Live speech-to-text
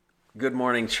Good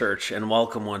morning, church, and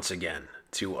welcome once again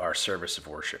to our service of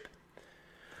worship.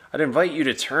 I'd invite you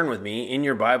to turn with me in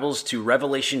your Bibles to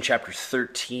Revelation chapter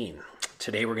 13.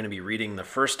 Today we're going to be reading the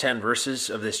first 10 verses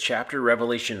of this chapter,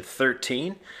 Revelation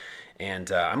 13,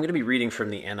 and I'm going to be reading from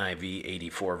the NIV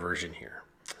 84 version here.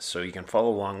 So you can follow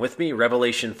along with me,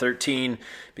 Revelation 13,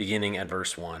 beginning at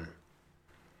verse 1.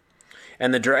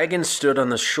 And the dragon stood on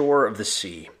the shore of the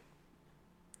sea,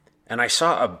 and I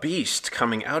saw a beast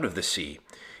coming out of the sea.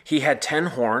 He had 10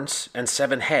 horns and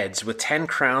 7 heads, with 10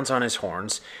 crowns on his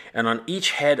horns, and on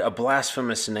each head a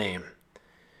blasphemous name.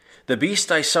 The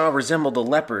beast I saw resembled a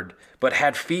leopard, but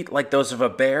had feet like those of a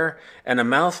bear, and a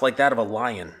mouth like that of a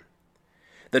lion.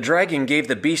 The dragon gave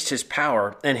the beast his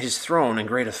power, and his throne and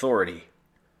great authority.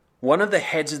 One of the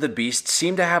heads of the beast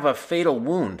seemed to have a fatal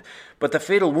wound, but the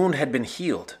fatal wound had been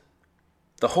healed.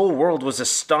 The whole world was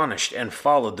astonished and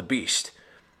followed the beast.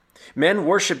 Men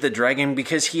worshipped the dragon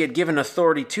because he had given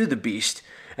authority to the beast,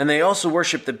 and they also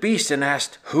worshipped the beast and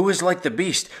asked, "Who is like the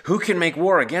beast? Who can make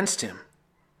war against him?"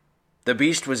 The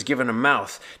beast was given a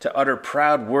mouth to utter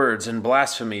proud words and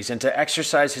blasphemies and to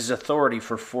exercise his authority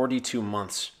for 42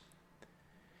 months.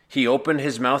 He opened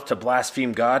his mouth to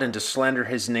blaspheme God and to slander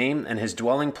his name and his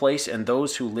dwelling place and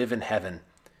those who live in heaven.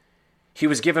 He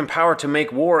was given power to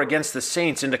make war against the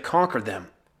saints and to conquer them.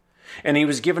 And he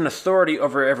was given authority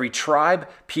over every tribe,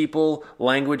 people,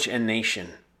 language, and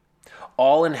nation.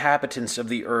 All inhabitants of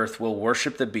the earth will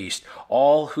worship the beast,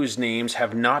 all whose names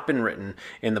have not been written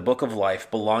in the book of life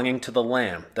belonging to the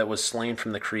Lamb that was slain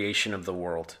from the creation of the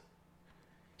world.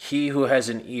 He who has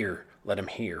an ear, let him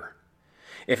hear.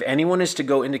 If anyone is to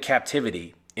go into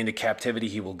captivity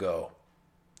he will go.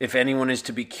 If anyone is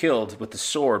to be killed with the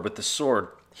sword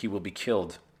he will be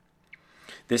killed.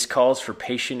 This calls for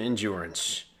patient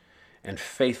endurance and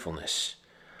faithfulness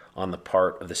on the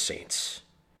part of the saints.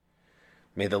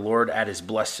 May the Lord add his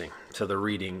blessing to the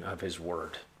reading of his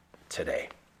word today.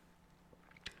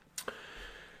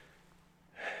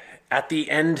 At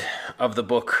the end of the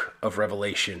book of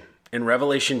Revelation, in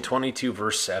Revelation 22,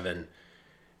 verse 7,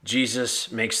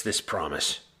 Jesus makes this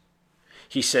promise.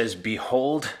 He says,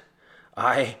 "Behold,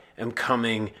 I am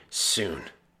coming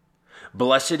soon.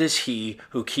 Blessed is he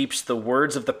who keeps the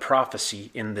words of the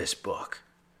prophecy in this book."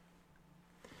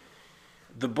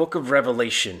 The book of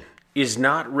Revelation is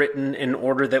not written in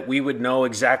order that we would know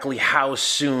exactly how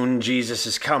soon Jesus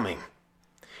is coming.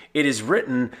 It is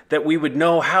written that we would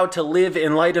know how to live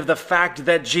in light of the fact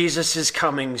that Jesus is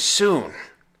coming soon.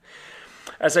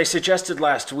 As I suggested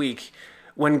last week,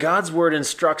 when God's word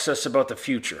instructs us about the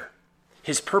future,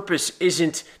 his purpose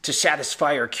isn't to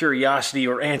satisfy our curiosity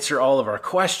or answer all of our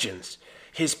questions.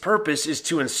 His purpose is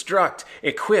to instruct,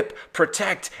 equip,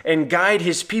 protect, and guide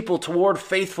his people toward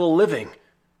faithful living.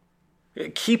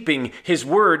 Keeping his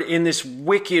word in this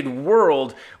wicked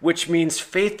world, which means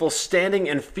faithful standing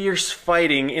and fierce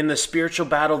fighting in the spiritual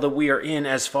battle that we are in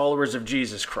as followers of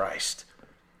Jesus Christ.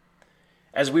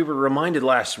 As we were reminded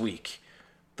last week,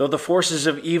 though the forces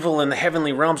of evil in the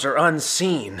heavenly realms are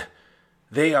unseen,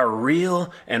 they are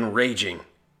real and raging.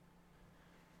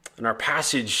 And our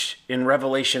passage in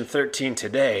Revelation 13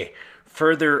 today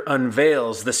further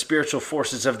unveils the spiritual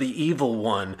forces of the evil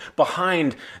one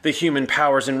behind the human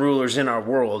powers and rulers in our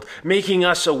world, making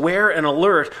us aware and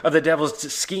alert of the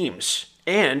devil's schemes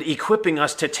and equipping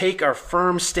us to take our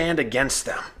firm stand against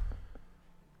them.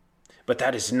 But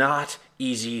that is not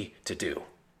easy to do.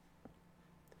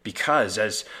 Because,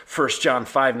 as 1 John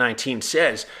 5:19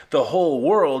 says, the whole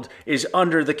world is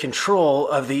under the control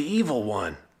of the evil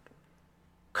one.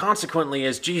 Consequently,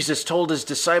 as Jesus told his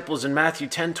disciples in Matthew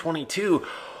 10:22,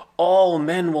 all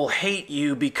men will hate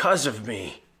you because of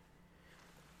me.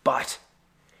 But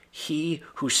he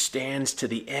who stands to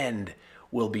the end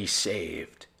will be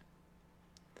saved.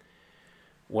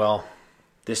 Well,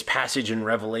 this passage in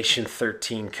Revelation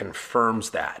 13 confirms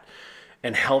that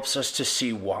and helps us to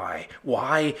see why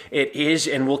it is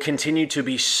and will continue to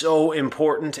be so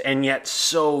important and yet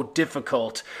so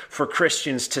difficult for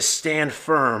Christians to stand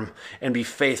firm and be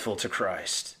faithful to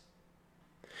Christ.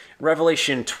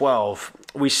 Revelation 12,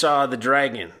 we saw the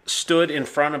dragon stood in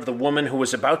front of the woman who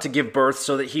was about to give birth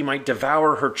so that he might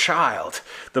devour her child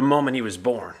the moment he was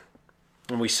born.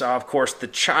 And we saw, of course, the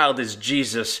child is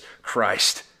Jesus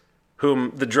Christ,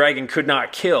 whom the dragon could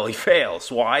not kill. He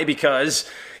fails. Why? Because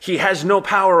he has no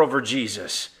power over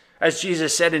Jesus. As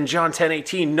Jesus said in John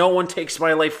 10:18, "No one takes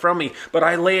my life from me, but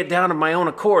I lay it down of my own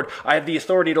accord. I have the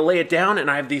authority to lay it down,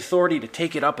 and I have the authority to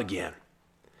take it up again."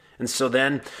 And so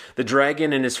then the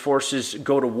dragon and his forces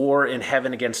go to war in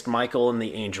heaven against Michael and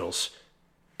the angels.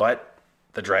 But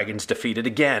the dragon's defeated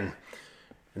again.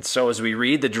 And so as we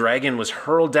read, the dragon was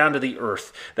hurled down to the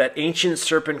earth, that ancient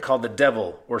serpent called the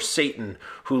devil or Satan,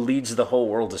 who leads the whole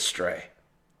world astray.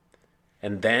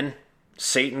 And then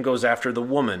Satan goes after the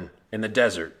woman in the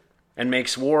desert and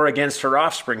makes war against her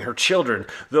offspring, her children,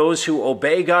 those who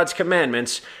obey God's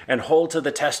commandments and hold to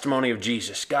the testimony of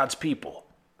Jesus, God's people,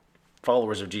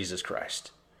 followers of Jesus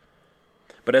Christ.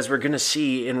 But as we're going to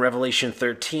see in Revelation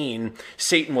 13,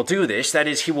 Satan will do this. That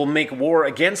is, he will make war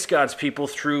against God's people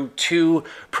through two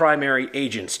primary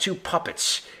agents, two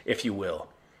puppets, if you will.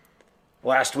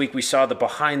 Last week we saw the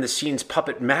behind-the-scenes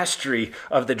puppet mastery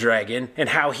of the dragon and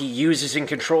how he uses and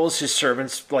controls his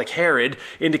servants, like Herod,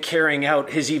 into carrying out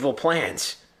his evil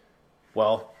plans.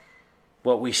 Well,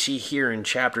 what we see here in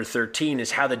chapter 13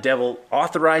 is how the devil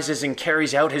authorizes and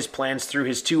carries out his plans through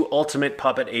his two ultimate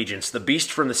puppet agents, the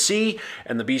beast from the sea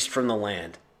and the beast from the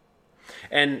land.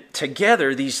 And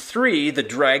together, these three, the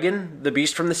dragon, the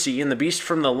beast from the sea, and the beast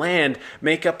from the land,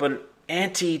 make up an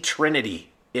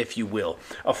anti-trinity, if you will,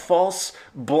 a false,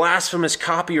 blasphemous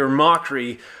copy or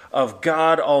mockery of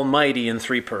God Almighty in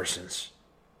three persons.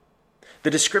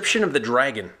 The description of the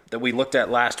dragon that we looked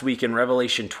at last week in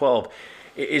Revelation 12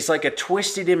 is like a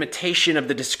twisted imitation of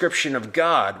the description of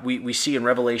God we see in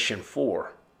Revelation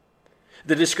 4.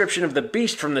 The description of the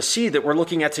beast from the sea that we're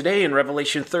looking at today in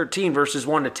Revelation 13, verses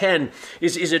 1 to 10,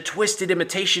 is a twisted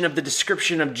imitation of the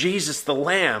description of Jesus the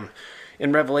Lamb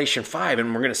in Revelation 5,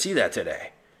 and we're going to see that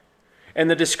today. And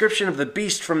the description of the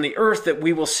beast from the earth that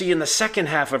we will see in the second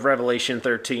half of Revelation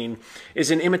 13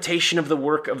 is an imitation of the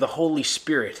work of the Holy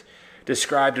Spirit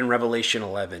described in Revelation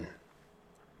 11.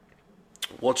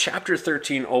 Well, chapter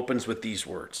 13 opens with these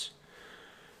words.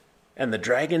 And the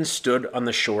dragon stood on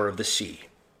the shore of the sea,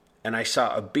 and I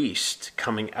saw a beast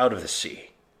coming out of the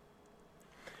sea.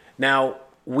 Now,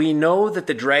 we know that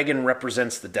the dragon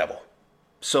represents the devil.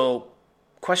 So,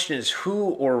 question is, who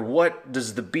or what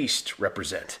does the beast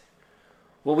represent?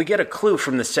 Well, we get a clue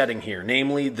from the setting here,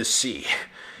 namely the sea.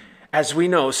 As we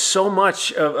know, so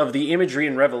much of the imagery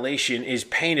in Revelation is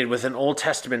painted with an Old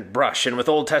Testament brush and with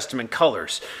Old Testament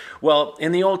colors. Well,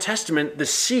 in the Old Testament, the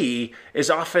sea is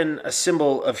often a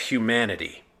symbol of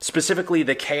humanity, specifically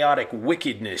the chaotic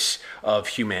wickedness of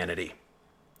humanity.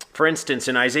 For instance,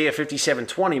 in Isaiah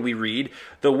 57:20, we read,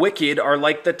 "The wicked are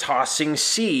like the tossing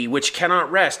sea, which cannot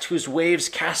rest, whose waves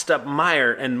cast up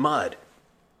mire and mud."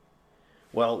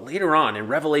 Well, later on in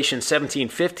Revelation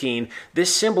 17:15,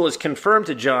 this symbol is confirmed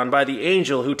to John by the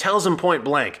angel who tells him point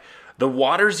blank, "The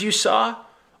waters you saw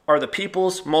are the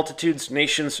peoples, multitudes,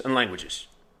 nations, and languages."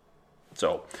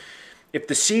 So, if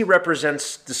the sea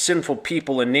represents the sinful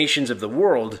people and nations of the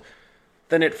world,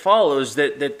 then it follows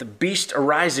that the beast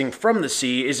arising from the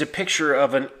sea is a picture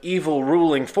of an evil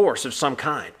ruling force of some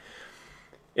kind.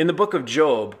 In the book of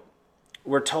Job,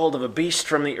 we're told of a beast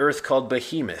from the earth called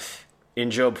Behemoth, in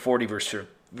Job 40,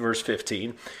 verse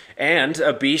 15, and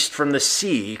a beast from the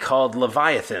sea called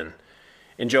Leviathan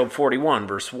in Job 41,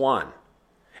 verse 1.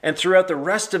 And throughout the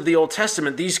rest of the Old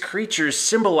Testament, these creatures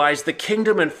symbolize the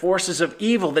kingdom and forces of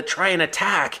evil that try and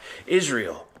attack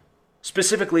Israel.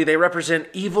 Specifically, they represent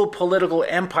evil political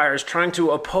empires trying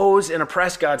to oppose and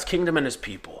oppress God's kingdom and his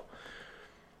people.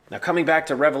 Now, coming back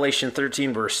to Revelation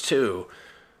 13, verse 2,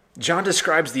 John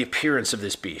describes the appearance of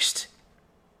this beast.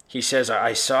 He says,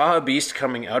 "I saw a beast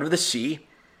coming out of the sea.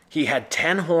 He had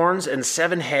 10 horns and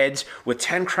 7 heads with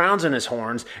 10 crowns on his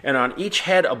horns, and on each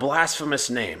head a blasphemous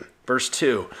name." Verse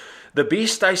 2, "The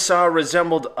beast I saw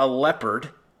resembled a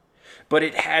leopard, but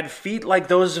it had feet like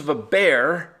those of a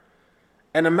bear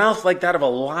and a mouth like that of a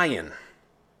lion."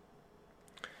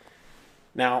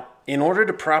 Now, in order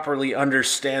to properly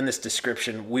understand this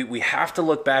description, we have to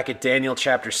look back at Daniel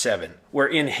chapter 7, where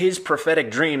in his prophetic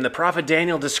dream, the prophet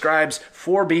Daniel describes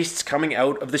 4 beasts coming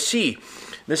out of the sea.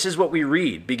 This is what we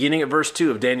read, beginning at verse 2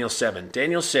 of Daniel 7.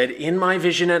 Daniel said, "In my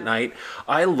vision at night,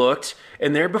 I looked,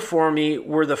 and there before me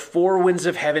were the 4 winds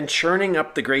of heaven churning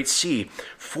up the great sea.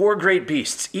 4 great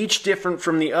beasts, each different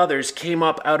from the others, came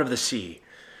up out of the sea.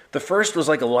 The first was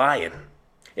like a lion.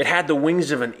 It had the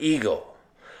wings of an eagle.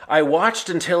 I watched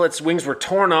until its wings were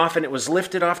torn off and it was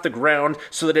lifted off the ground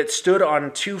so that it stood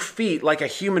on 2 feet like a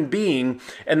human being,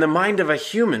 and the mind of a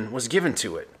human was given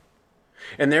to it.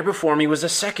 And there before me was a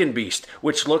second beast,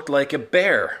 which looked like a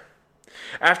bear.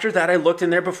 After that I looked,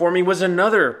 and there before me was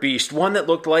another beast, one that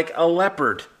looked like a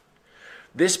leopard.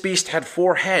 This beast had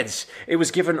 4 heads. It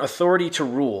was given authority to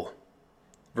rule."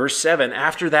 Verse 7,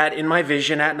 "After that in my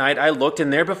vision at night I looked,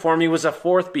 and there before me was a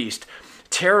 4th beast,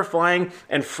 terrifying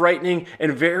and frightening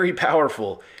and very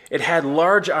powerful. It had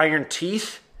large iron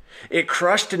teeth. It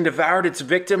crushed and devoured its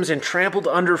victims and trampled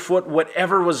underfoot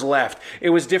whatever was left. It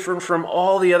was different from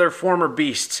all the other former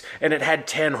beasts, and it had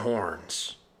 10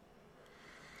 horns."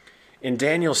 In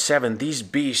Daniel 7, these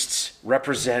beasts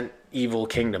represent evil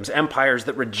kingdoms, empires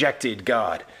that rejected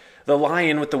God. The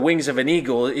lion with the wings of an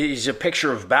eagle is a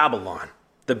picture of Babylon.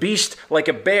 The beast like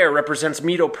a bear represents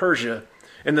Medo-Persia.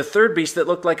 And the third beast that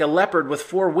looked like a leopard with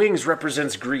 4 wings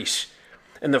represents Greece.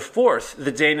 And the fourth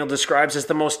that Daniel describes as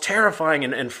the most terrifying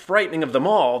and frightening of them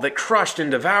all, that crushed and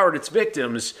devoured its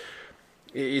victims,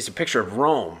 is a picture of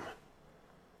Rome.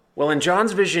 Well, in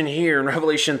John's vision here in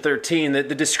Revelation 13, the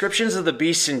descriptions of the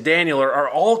beasts in Daniel are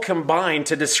all combined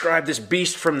to describe this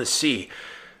beast from the sea.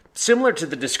 Similar to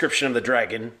the description of the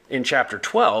dragon in chapter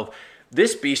 12,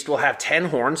 this beast will have 10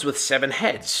 horns with 7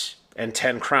 heads and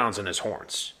 10 crowns on his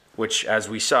horns, which, as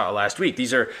we saw last week,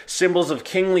 these are symbols of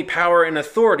kingly power and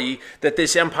authority that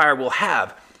this empire will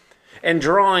have. And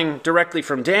drawing directly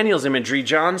from Daniel's imagery,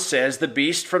 John says the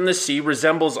beast from the sea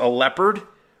resembles a leopard,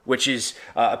 which is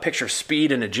a picture of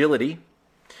speed and agility.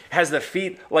 It has the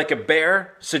feet like a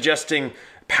bear, suggesting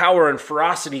power and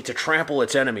ferocity to trample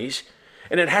its enemies.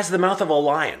 And it has the mouth of a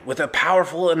lion, with a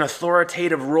powerful and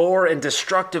authoritative roar and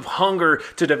destructive hunger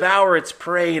to devour its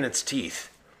prey in its teeth.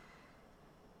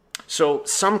 So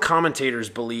some commentators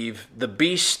believe the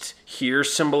beast here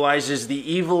symbolizes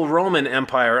the evil Roman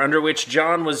Empire under which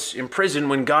John was imprisoned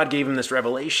when God gave him this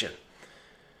revelation.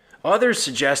 Others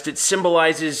suggest it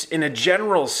symbolizes, in a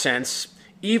general sense,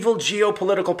 evil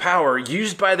geopolitical power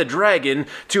used by the dragon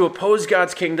to oppose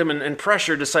God's kingdom and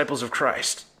pressure disciples of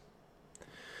Christ.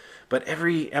 But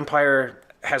every empire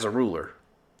has a ruler,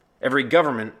 every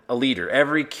government a leader,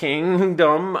 every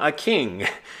kingdom a king.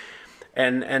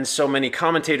 And so many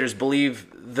commentators believe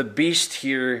the beast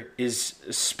here is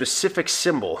a specific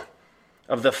symbol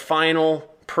of the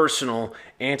final personal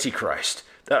Antichrist,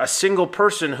 a single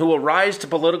person who will rise to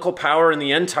political power in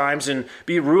the end times and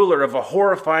be ruler of a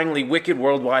horrifyingly wicked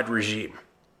worldwide regime,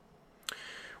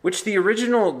 which the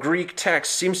original Greek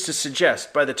text seems to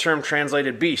suggest by the term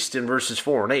translated beast in verses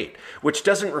 4 and 8, which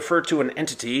doesn't refer to an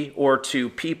entity or to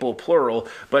people plural,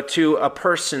 but to a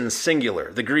person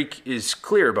singular. The Greek is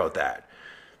clear about that,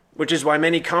 which is why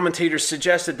many commentators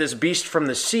suggest that this beast from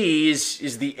the sea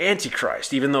is the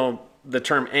Antichrist, even though the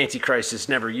term Antichrist is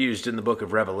never used in the book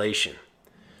of Revelation.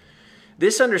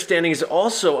 This understanding is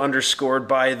also underscored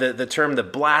by the term, the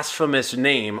blasphemous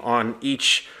name on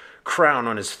each crown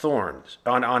on his thorns,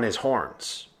 on his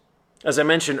horns. As I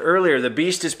mentioned earlier, the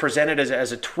beast is presented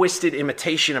as a twisted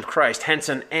imitation of Christ, hence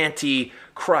an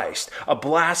anti-Christ, a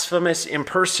blasphemous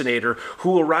impersonator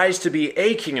who will rise to be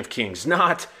a King of Kings,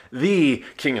 not the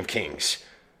King of Kings.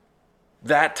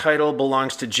 That title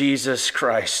belongs to Jesus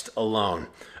Christ alone,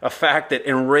 a fact that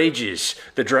enrages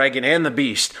the dragon and the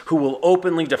beast, who will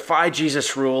openly defy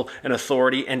Jesus' rule and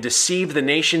authority and deceive the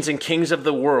nations and kings of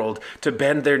the world to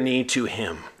bend their knee to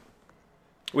him,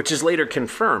 which is later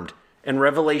confirmed in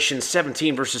Revelation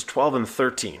 17, verses 12 and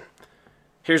 13.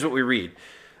 Here's what we read.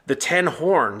 The 10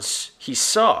 horns he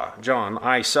saw,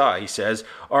 he says,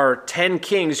 are 10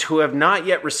 kings who have not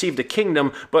yet received a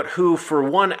kingdom, but who for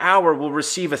 1 hour will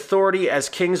receive authority as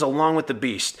kings along with the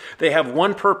beast. They have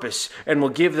one purpose and will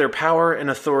give their power and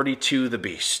authority to the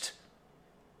beast.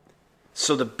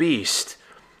 So the beast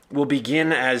will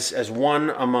begin as one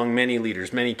among many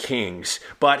leaders, many kings,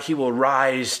 but he will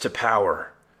rise to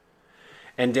power.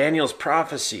 And Daniel's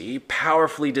prophecy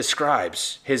powerfully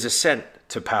describes his ascent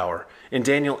to power. In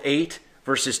Daniel 8,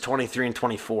 verses 23 and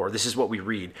 24, this is what we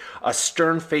read. A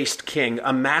stern-faced king,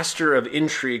 a master of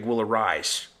intrigue, will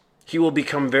arise. He will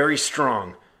become very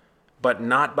strong, but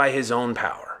not by his own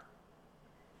power.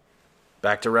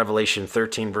 Back to Revelation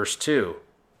 13, verse 2.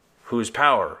 Whose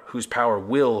power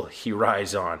will he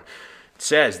rise on? It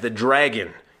says, the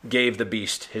dragon gave the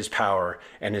beast his power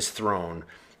and his throne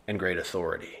and great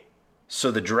authority. So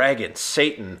the dragon,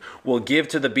 Satan, will give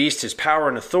to the beast his power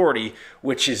and authority,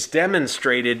 which is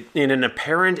demonstrated in an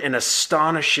apparent and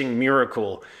astonishing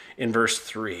miracle in verse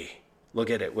 3. Look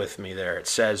at it with me there. It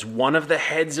says, one of the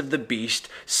heads of the beast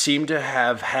seemed to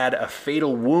have had a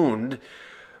fatal wound,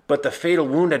 but the fatal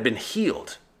wound had been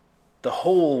healed. The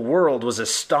whole world was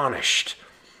astonished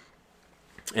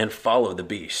and followed the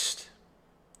beast.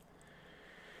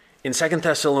 In 2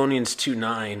 Thessalonians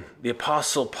 2:9, the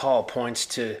Apostle Paul points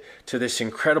to this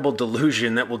incredible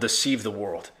delusion that will deceive the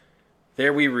world.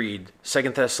 There we read,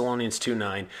 2 Thessalonians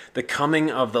 2:9, the coming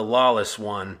of the lawless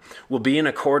one will be in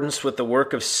accordance with the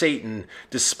work of Satan,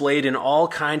 displayed in all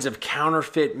kinds of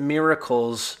counterfeit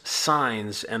miracles,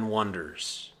 signs, and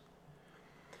wonders.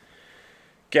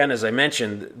 Again, as I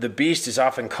mentioned, the beast is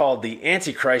often called the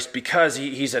Antichrist because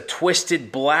he's a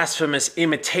twisted, blasphemous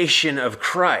imitation of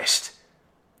Christ.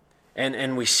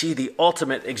 And we see the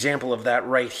ultimate example of that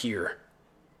right here.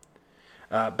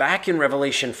 Back in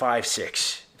Revelation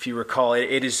 5:6, If you recall,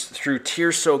 it is through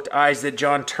tear-soaked eyes that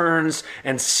John turns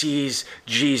and sees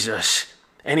Jesus.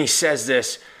 And he says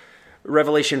this,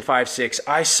 Revelation 5:6,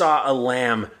 I saw a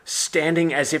lamb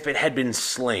standing as if it had been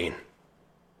slain.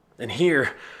 And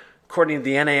here, according to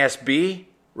the NASB,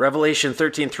 Revelation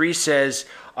 13:3 says,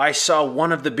 I saw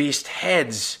one of the beast's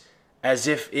heads as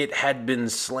if it had been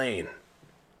slain.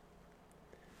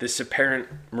 This apparent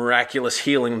miraculous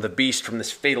healing of the beast from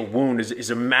this fatal wound is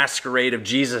a masquerade of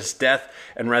Jesus' death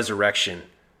and resurrection,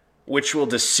 which will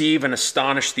deceive and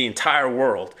astonish the entire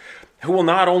world, who will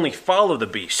not only follow the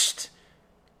beast,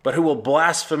 but who will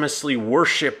blasphemously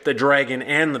worship the dragon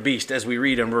and the beast, as we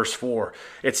read in verse 4.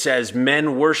 It says,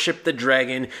 men worship the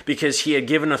dragon because he had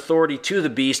given authority to the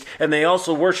beast, and they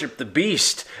also worshiped the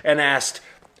beast and asked,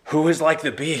 who is like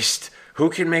the beast?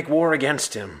 Who can make war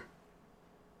against him?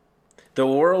 The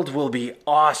world will be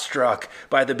awestruck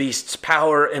by the beast's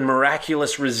power and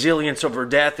miraculous resilience over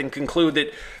death and conclude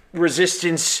that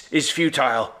resistance is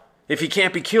futile. If he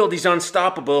can't be killed, he's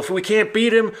unstoppable. If we can't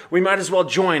beat him, we might as well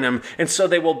join him. And so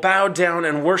they will bow down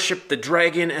and worship the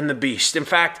dragon and the beast. In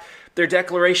fact, their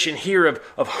declaration here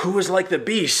of who is like the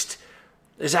beast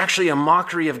is actually a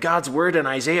mockery of God's word in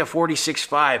Isaiah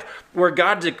 46:5, where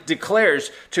God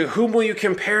declares, to whom will you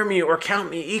compare me or count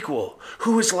me equal?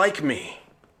 Who is like me?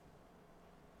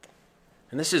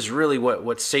 And this is really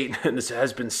what Satan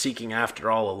has been seeking after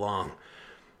all along.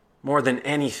 More than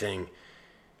anything,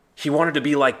 he wanted to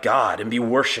be like God and be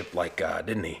worshipped like God,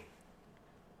 didn't he?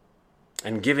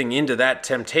 And giving into that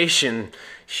temptation,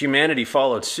 humanity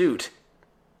followed suit.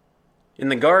 In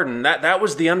the garden, that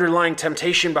was the underlying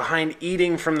temptation behind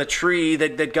eating from the tree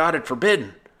that God had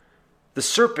forbidden. The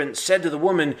serpent said to the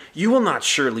woman, you will not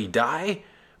surely die.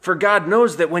 For God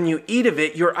knows that when you eat of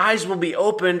it, your eyes will be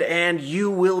opened and you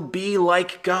will be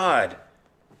like God,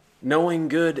 knowing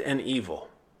good and evil.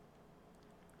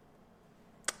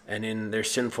 And in their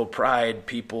sinful pride,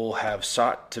 people have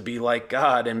sought to be like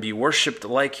God and be worshipped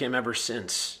like him ever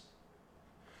since.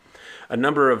 A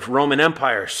number of Roman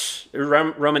emperors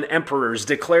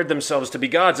declared themselves to be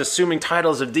gods, assuming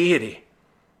titles of deity,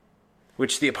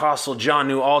 which the Apostle John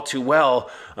knew all too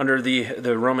well under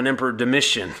the Roman Emperor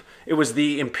Domitian. It was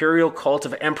the imperial cult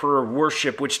of emperor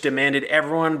worship which demanded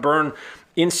everyone burn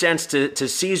incense to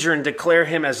Caesar and declare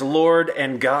him as Lord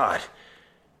and God.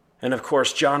 And of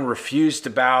course, John refused to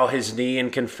bow his knee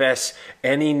and confess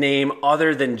any name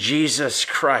other than Jesus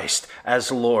Christ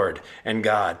as Lord and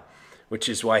God, which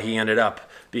is why he ended up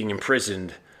being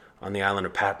imprisoned on the island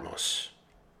of Patmos.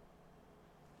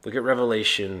 Look at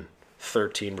Revelation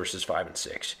 13, verses 5 and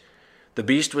 6. The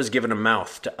beast was given a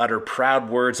mouth to utter proud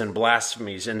words and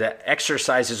blasphemies and to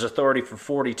exercise his authority for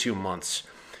 42 months.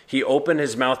 He opened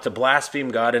his mouth to blaspheme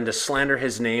God and to slander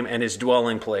his name and his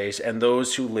dwelling place and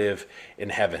those who live in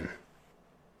heaven.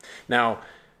 Now,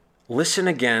 listen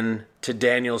again to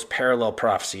Daniel's parallel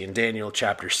prophecy in Daniel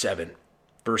chapter 7,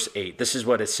 verse 8. This is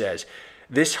what it says.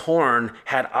 This horn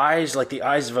had eyes like the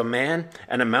eyes of a man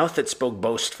and a mouth that spoke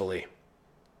boastfully.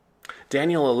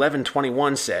 Daniel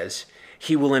 11:21 says,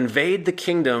 he will invade the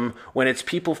kingdom when its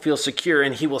people feel secure,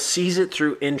 and he will seize it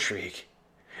through intrigue.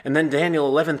 And then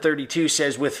Daniel 11:32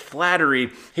 says, with flattery,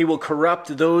 he will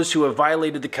corrupt those who have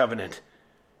violated the covenant.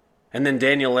 And then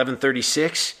Daniel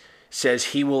 11:36 says,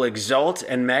 he will exalt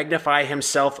and magnify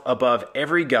himself above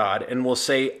every god and will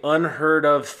say unheard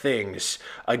of things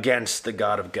against the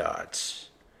God of gods.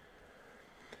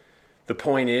 The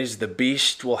point is, the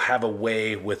beast will have a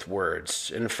way with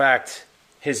words. In fact,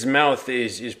 his mouth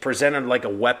is presented like a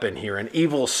weapon here, an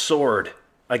evil sword.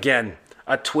 Again,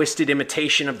 a twisted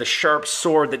imitation of the sharp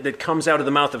sword that comes out of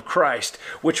the mouth of Christ,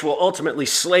 which will ultimately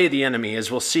slay the enemy, as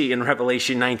we'll see in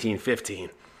Revelation 19:15.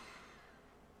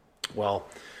 Well,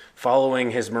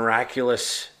 following his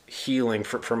miraculous healing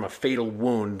from a fatal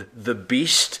wound, the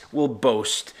beast will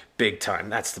boast big time.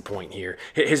 That's the point here.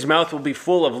 His mouth will be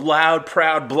full of loud,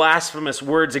 proud, blasphemous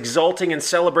words, exalting and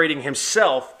celebrating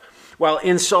himself while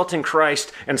insulting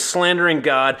Christ and slandering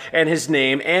God and his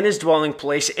name and his dwelling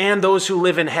place and those who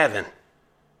live in heaven.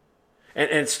 And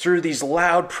it's through these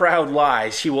loud, proud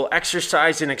lies he will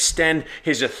exercise and extend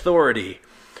his authority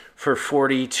for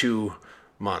 42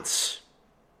 months.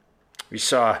 We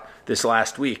saw this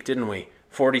last week, didn't we?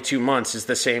 42 months is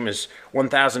the same as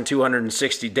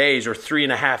 1,260 days, or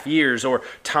 3.5 years, or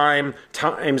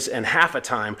times and half a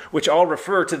time, which all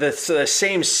refer to the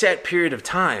same set period of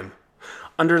time,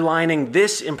 underlining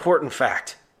this important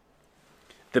fact.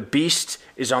 The beast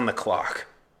is on the clock,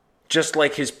 just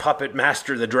like his puppet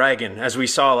master, the dragon, as we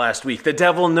saw last week. The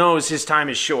devil knows his time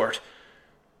is short.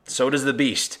 So does the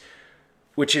beast.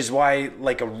 which is why,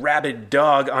 like a rabid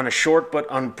dog on a short but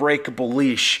unbreakable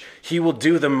leash, he will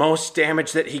do the most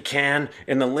damage that he can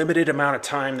in the limited amount of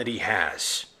time that he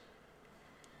has.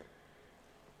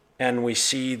 And we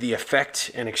see the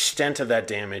effect and extent of that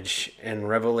damage in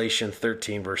Revelation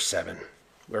 13, verse 7,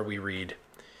 where we read,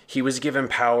 "He was given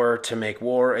power to make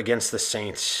war against the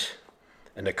saints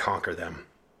and to conquer them.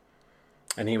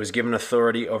 And he was given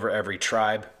authority over every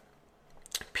tribe,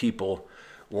 people,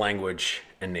 language,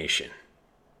 and nation."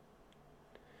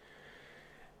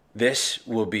 This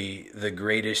will be the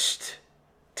greatest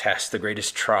test, the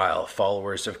greatest trial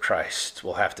followers of Christ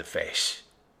will have to face.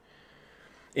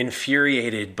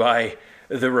 Infuriated by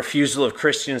the refusal of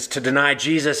Christians to deny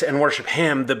Jesus and worship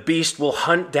him, the beast will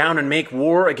hunt down and make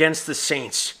war against the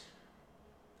saints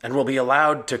and will be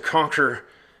allowed to conquer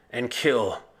and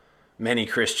kill many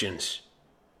Christians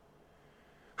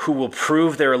who will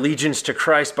prove their allegiance to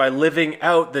Christ by living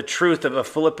out the truth of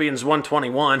Philippians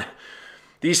 1:21.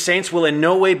 These saints will in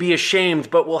no way be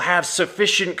ashamed, but will have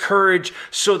sufficient courage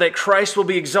so that Christ will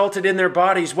be exalted in their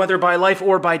bodies, whether by life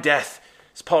or by death.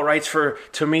 As Paul writes, "For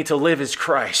to me to live is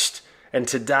Christ, and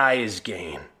to die is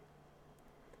gain."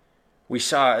 We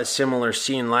saw a similar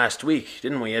scene last week,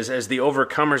 didn't we? As the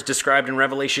overcomers described in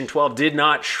Revelation 12 did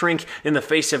not shrink in the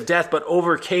face of death, but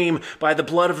overcame by the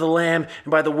blood of the Lamb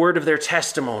and by the word of their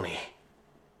testimony.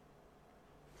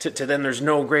 To them, there's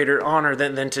no greater honor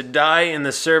than to die in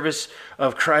the service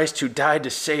of Christ who died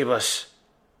to save us,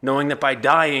 knowing that by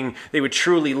dying, they would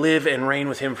truly live and reign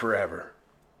with him forever.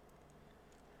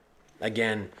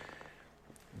 Again,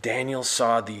 Daniel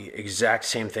saw the exact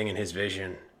same thing in his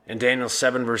vision. In Daniel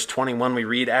 7, verse 21, we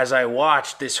read, "As I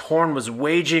watched, this horn was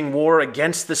waging war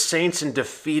against the saints and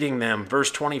defeating them."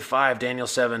 Verse 25, Daniel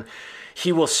 7,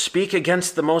 "He will speak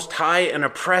against the Most High and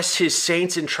oppress his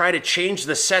saints and try to change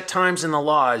the set times and the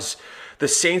laws. The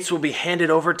saints will be handed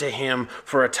over to him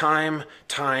for a time,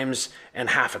 times,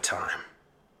 and half a time."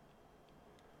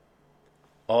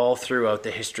 All throughout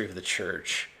the history of the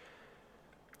church,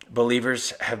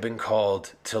 believers have been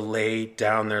called to lay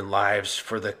down their lives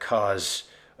for the cause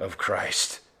of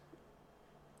Christ.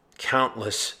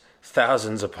 Countless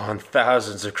thousands upon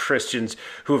thousands of Christians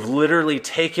who have literally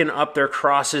taken up their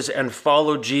crosses and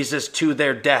followed Jesus to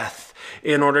their death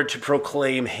in order to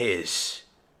proclaim his.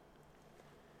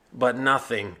 But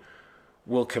nothing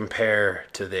will compare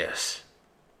to this.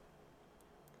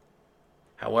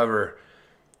 However,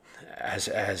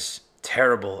 as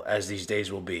terrible as these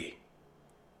days will be,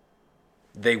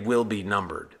 they will be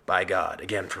numbered by God,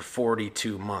 again, for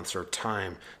 42 months or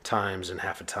times and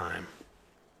half a time.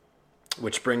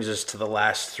 Which brings us to the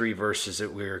last three verses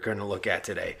that we're going to look at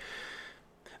today.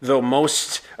 "Though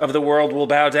most of the world will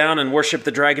bow down and worship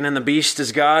the dragon and the beast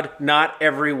as God, not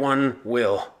everyone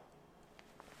will."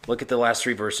 Look at the last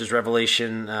three verses,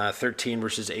 Revelation 13,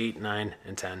 verses 8, 9,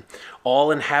 and 10.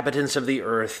 "All inhabitants of the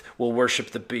earth will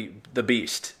worship the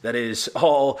beast, that is,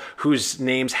 all whose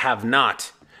names have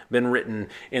not been written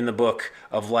in the book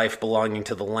of life belonging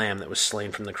to the Lamb that was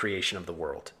slain from the creation of the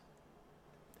world.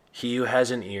 He who has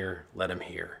an ear, let him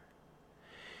hear.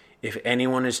 If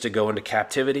anyone is to go into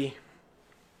captivity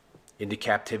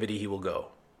he will go.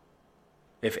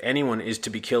 If anyone is to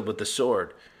be killed with the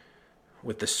sword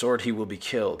he will be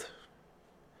killed.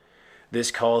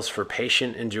 This calls for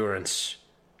patient endurance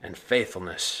and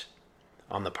faithfulness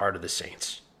on the part of the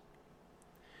saints."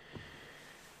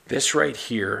 This right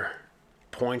here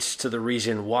points to the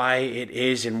reason why it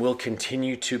is and will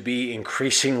continue to be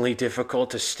increasingly difficult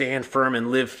to stand firm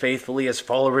and live faithfully as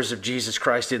followers of Jesus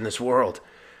Christ in this world.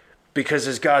 Because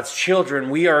as God's children,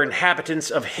 we are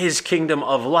inhabitants of his kingdom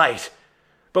of light.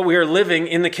 But we are living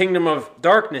in the kingdom of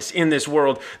darkness in this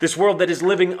world that is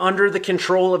living under the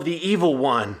control of the evil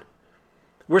one.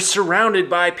 We're surrounded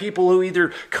by people who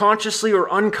either consciously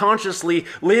or unconsciously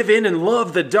live in and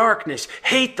love the darkness,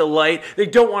 hate the light. They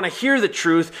don't want to hear the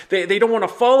truth. They don't want to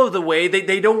follow the way.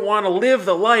 They don't want to live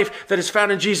the life that is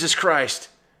found in Jesus Christ.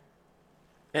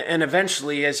 And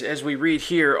eventually, as we read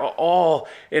here, all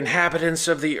inhabitants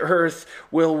of the earth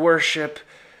will worship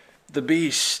the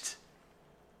beast.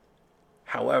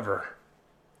 However,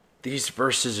 these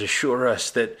verses assure us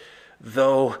that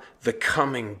though the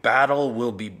coming battle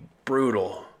will be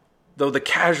brutal, though the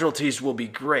casualties will be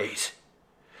great,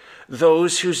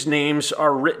 those whose names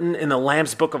are written in the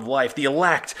Lamb's book of life, the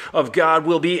elect of God,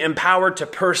 will be empowered to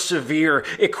persevere,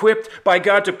 equipped by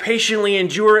God to patiently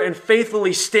endure and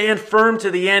faithfully stand firm to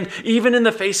the end, even in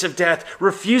the face of death,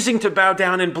 refusing to bow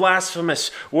down in blasphemous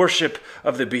worship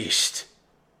of the beast.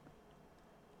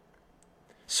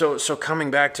 So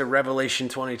coming back to Revelation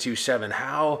 22:7,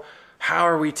 how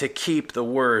are we to keep the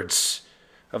words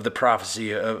of the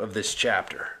prophecy of this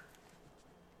chapter?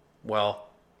 Well,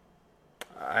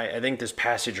 I think this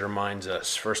passage reminds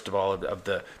us, first of all, of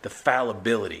the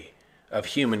fallibility of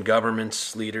human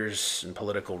governments, leaders, and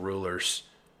political rulers,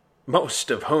 most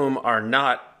of whom are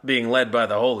not being led by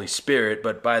the Holy Spirit,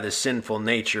 but by the sinful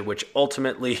nature, which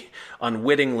ultimately,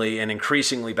 unwittingly, and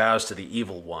increasingly bows to the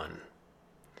evil one.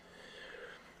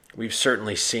 We've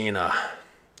certainly seen a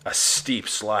steep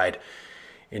slide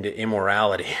into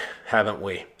immorality, haven't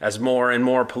we? As more and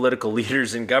more political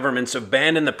leaders and governments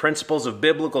abandon the principles of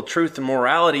biblical truth and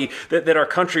morality that our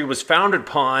country was founded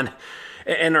upon,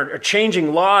 and are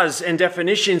changing laws and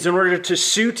definitions in order to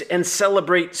suit and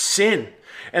celebrate sin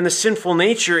and the sinful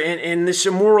nature in this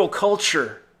immoral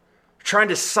culture, trying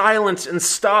to silence and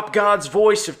stop God's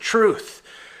voice of truth.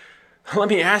 Let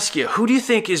me ask you, who do you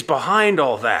think is behind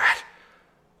all that?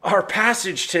 Our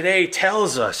passage today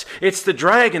tells us it's the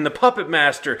dragon, the puppet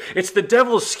master. It's the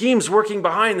devil's schemes working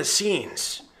behind the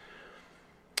scenes.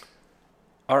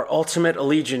 Our ultimate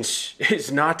allegiance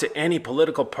is not to any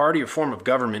political party or form of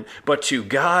government, but to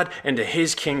God and to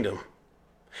his kingdom.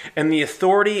 And the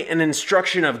authority and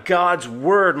instruction of God's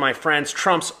word, my friends,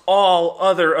 trumps all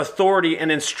other authority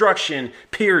and instruction,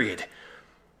 period.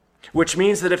 Which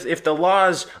means that if the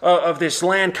laws of this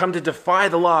land come to defy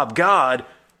the law of God,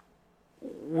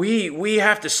 we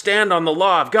have to stand on the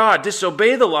law of God,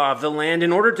 disobey the law of the land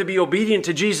in order to be obedient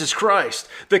to Jesus Christ,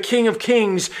 the King of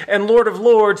Kings and Lord of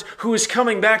Lords, who is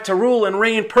coming back to rule and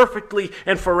reign perfectly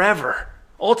and forever.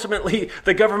 Ultimately,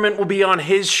 the government will be on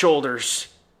his shoulders.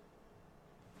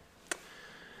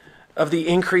 Of the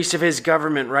increase of his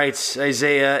government, writes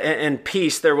Isaiah, and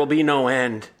peace there will be no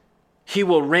end. He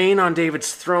will reign on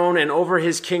David's throne and over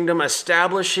his kingdom,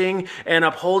 establishing and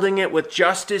upholding it with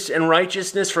justice and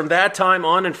righteousness from that time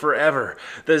on and forever.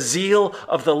 The zeal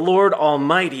of the Lord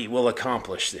Almighty will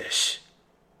accomplish this.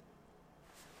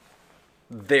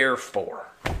 Therefore,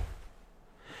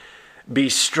 be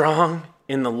strong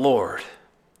in the Lord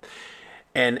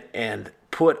and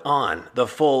put on the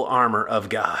full armor of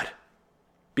God.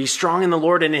 Be strong in the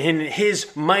Lord and in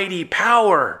his mighty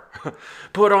power.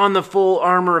 Put on the full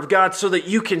armor of God so that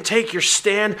you can take your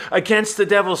stand against the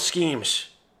devil's schemes.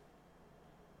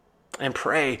 And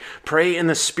pray in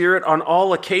the Spirit on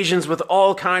all occasions with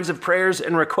all kinds of prayers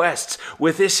and requests.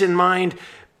 With this in mind,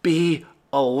 be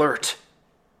alert.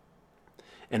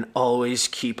 And always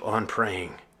keep on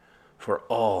praying for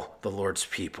all the Lord's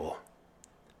people.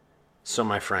 So,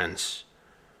 my friends,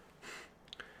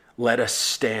 let us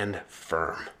stand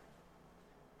firm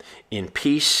in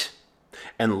peace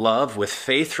and love with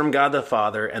faith from God the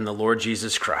Father and the Lord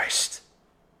Jesus Christ.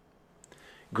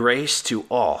 Grace to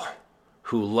all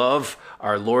who love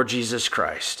our Lord Jesus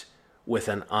Christ with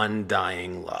an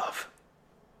undying love.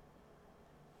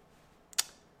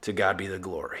 To God be the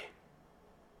glory.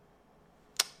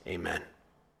 Amen.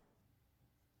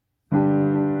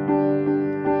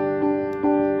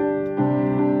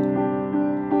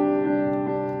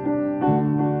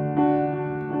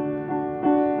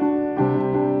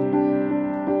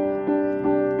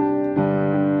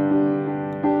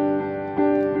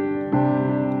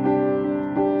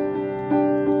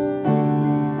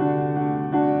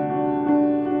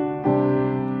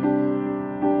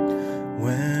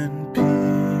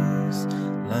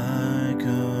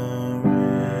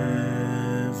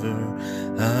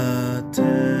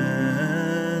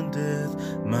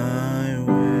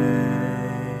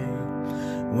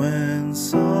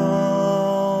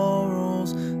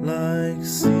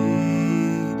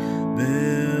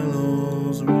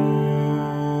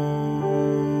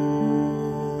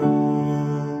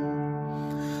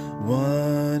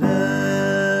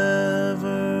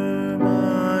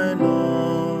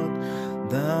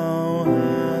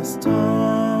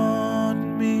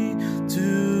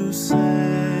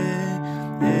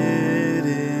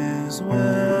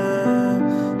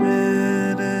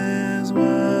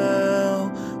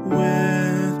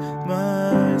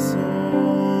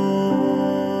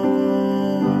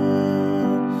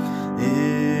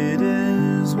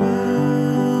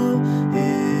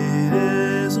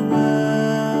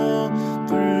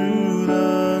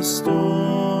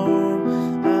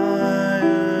 Storm I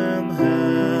am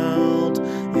held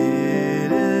in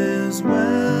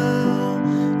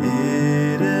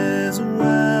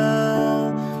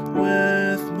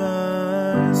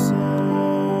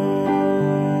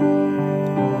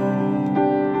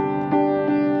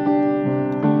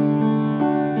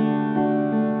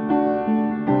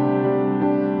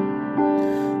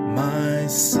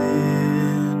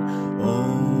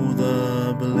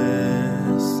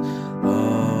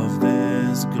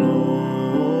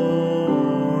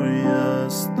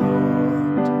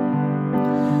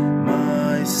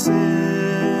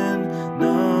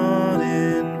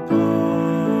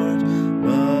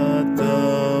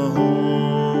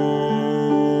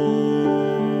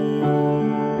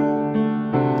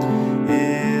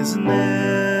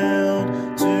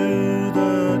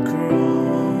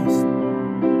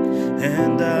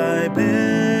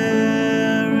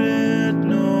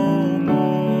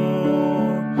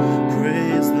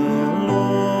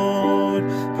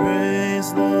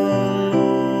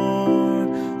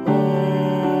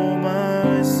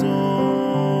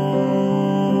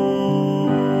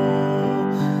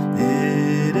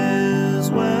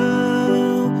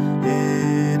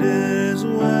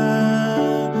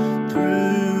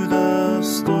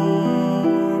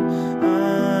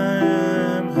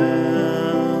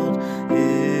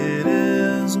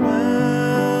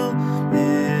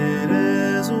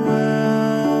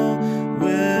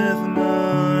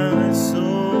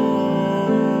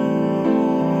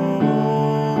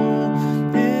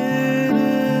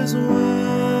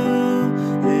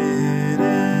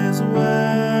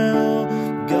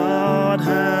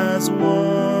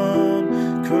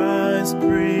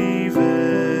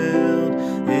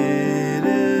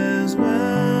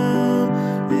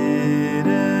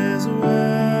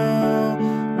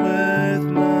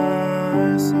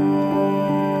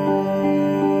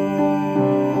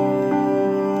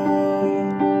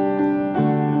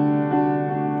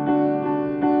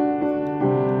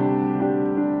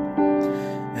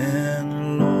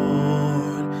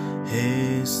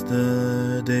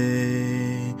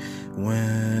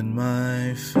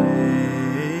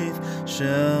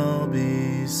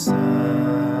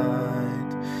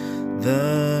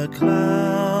the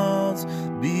clouds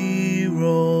be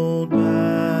rolled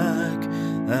back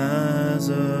as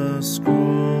a scroll.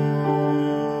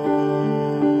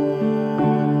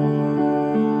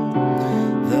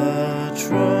 The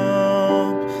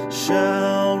trump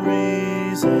shall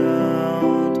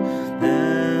resound,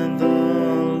 and the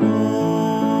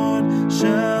Lord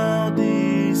shall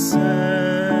descend.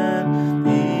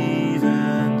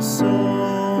 Even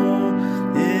so,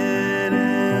 it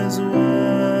is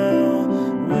well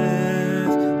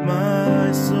with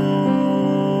my soul.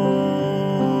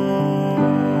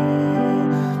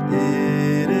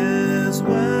 It is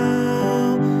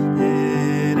well,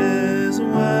 it is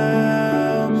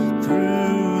well.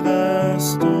 Through the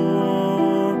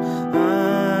storm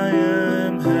I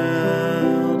am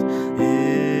held.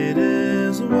 It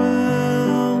is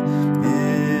well,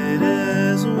 it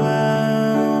is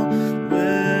well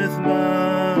with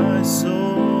my soul.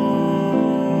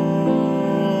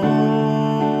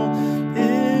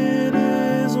 It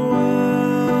is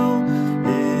well,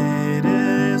 it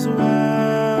is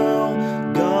well.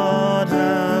 God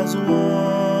has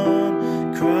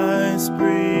won, Christ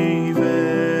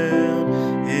prevailed.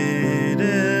 It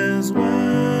is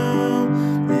well,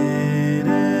 it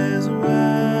is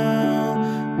well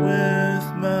with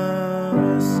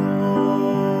my soul.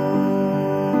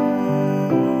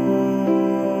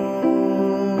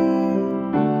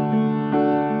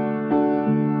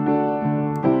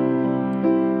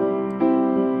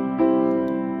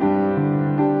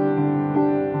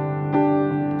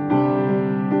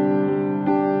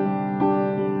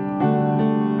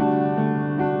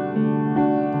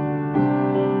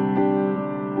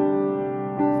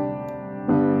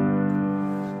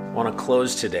 I want to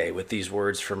close today with these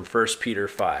words from 1 Peter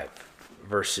 5,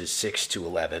 verses 6 to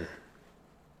 11.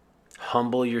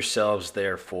 Humble yourselves,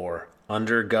 therefore,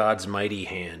 under God's mighty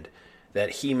hand, that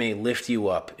he may lift you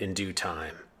up in due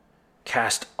time.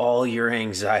 Cast all your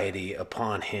anxiety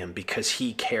upon him, because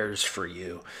he cares for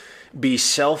you. Be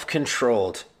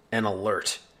self-controlled and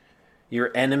alert.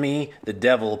 Your enemy, the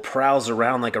devil, prowls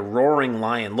around like a roaring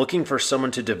lion, looking for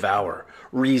someone to devour.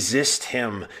 Resist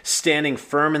him, standing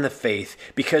firm in the faith,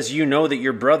 because you know that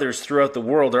your brothers throughout the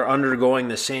world are undergoing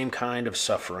the same kind of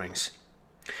sufferings.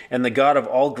 And the God of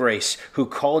all grace, who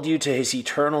called you to his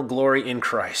eternal glory in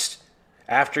Christ,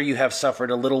 after you have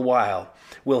suffered a little while,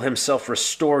 will himself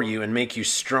restore you and make you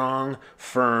strong,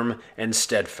 firm, and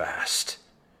steadfast.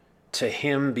 To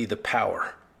him be the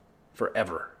power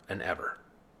forever and ever.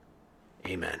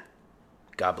 Amen.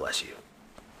 God bless you.